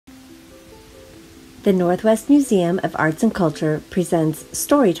The Northwest Museum of Arts and Culture presents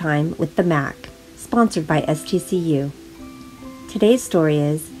Storytime with the Mac, sponsored by STCU. Today's story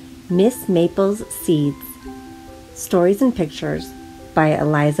is Miss Maple's Seeds, Stories and Pictures by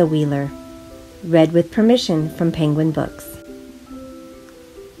Eliza Wheeler, read with permission from Penguin Books.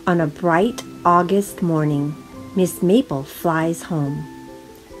 On a bright August morning, Miss Maple flies home.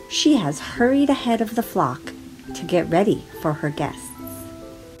 She has hurried ahead of the flock to get ready for her guests.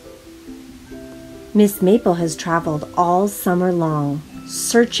 Miss Maple has traveled all summer long,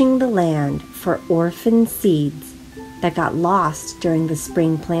 searching the land for orphaned seeds that got lost during the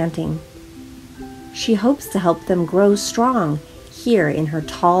spring planting. She hopes to help them grow strong here in her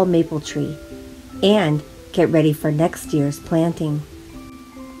tall maple tree and get ready for next year's planting.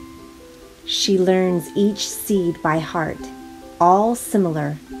 She learns each seed by heart, all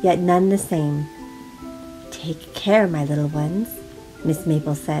similar, yet none the same. "Take care, my little ones," Miss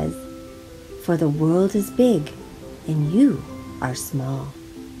Maple says, "for the world is big and you are small."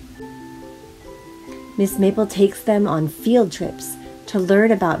 Miss Maple takes them on field trips to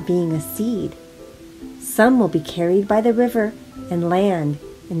learn about being a seed. Some will be carried by the river and land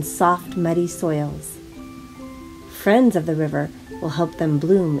in soft, muddy soils. Friends of the river will help them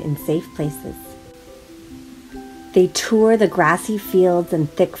bloom in safe places. They tour the grassy fields and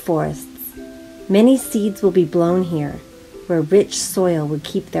thick forests. Many seeds will be blown here, where rich soil will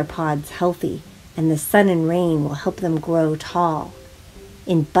keep their pods healthy and the sun and rain will help them grow tall.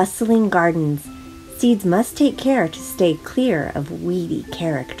 In bustling gardens, seeds must take care to stay clear of weedy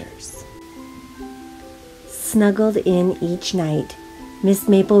characters. Snuggled in each night, Miss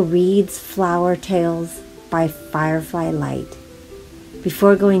Maple reads flower tales by firefly light.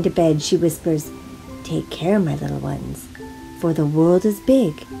 Before going to bed, she whispers, "Take care, my little ones, for the world is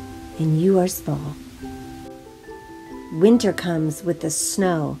big and you are small." Winter comes with the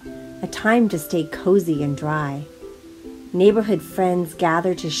snow, a time to stay cozy and dry. Neighborhood friends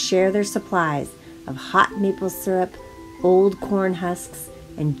gather to share their supplies of hot maple syrup, old corn husks,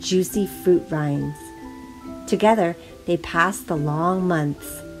 and juicy fruit rinds. Together, they pass the long months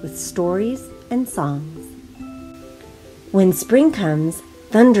with stories and songs. When spring comes,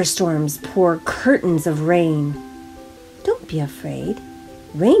 thunderstorms pour curtains of rain. "Don't be afraid.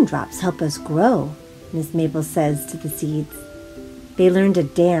 Raindrops help us grow," Miss Maple says to the seeds. They learn to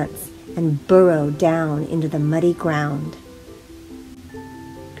dance and burrow down into the muddy ground.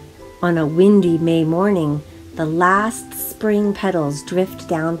 On a windy May morning, the last spring petals drift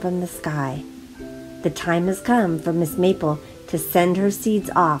down from the sky. The time has come for Miss Maple to send her seeds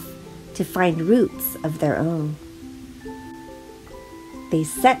off to find roots of their own. They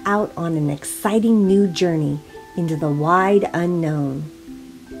set out on an exciting new journey into the wide unknown.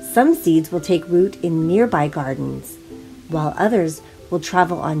 Some seeds will take root in nearby gardens, while others will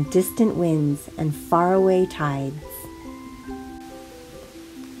travel on distant winds and faraway tides.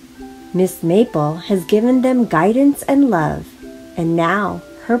 Miss Maple has given them guidance and love, and now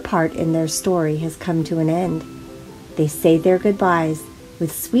her part in their story has come to an end. They say their goodbyes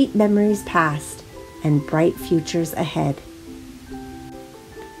with sweet memories past and bright futures ahead.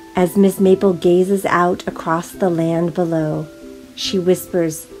 As Miss Maple gazes out across the land below, she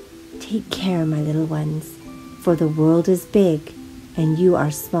whispers, "Take care, my little ones, for the world is big and you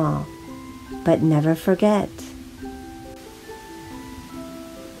are small. But never forget,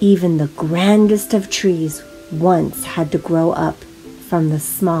 even the grandest of trees once had to grow up from the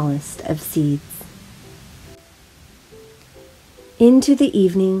smallest of seeds." Into the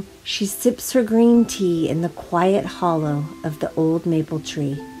evening, she sips her green tea in the quiet hollow of the old maple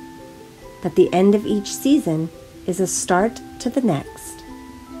tree. But the end of each season is a start to the next.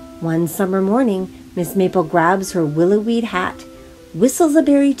 One summer morning, Miss Maple grabs her willow-weed hat, whistles a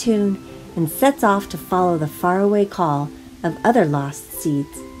berry tune, and sets off to follow the faraway call of other lost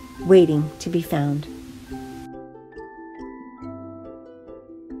seeds waiting to be found.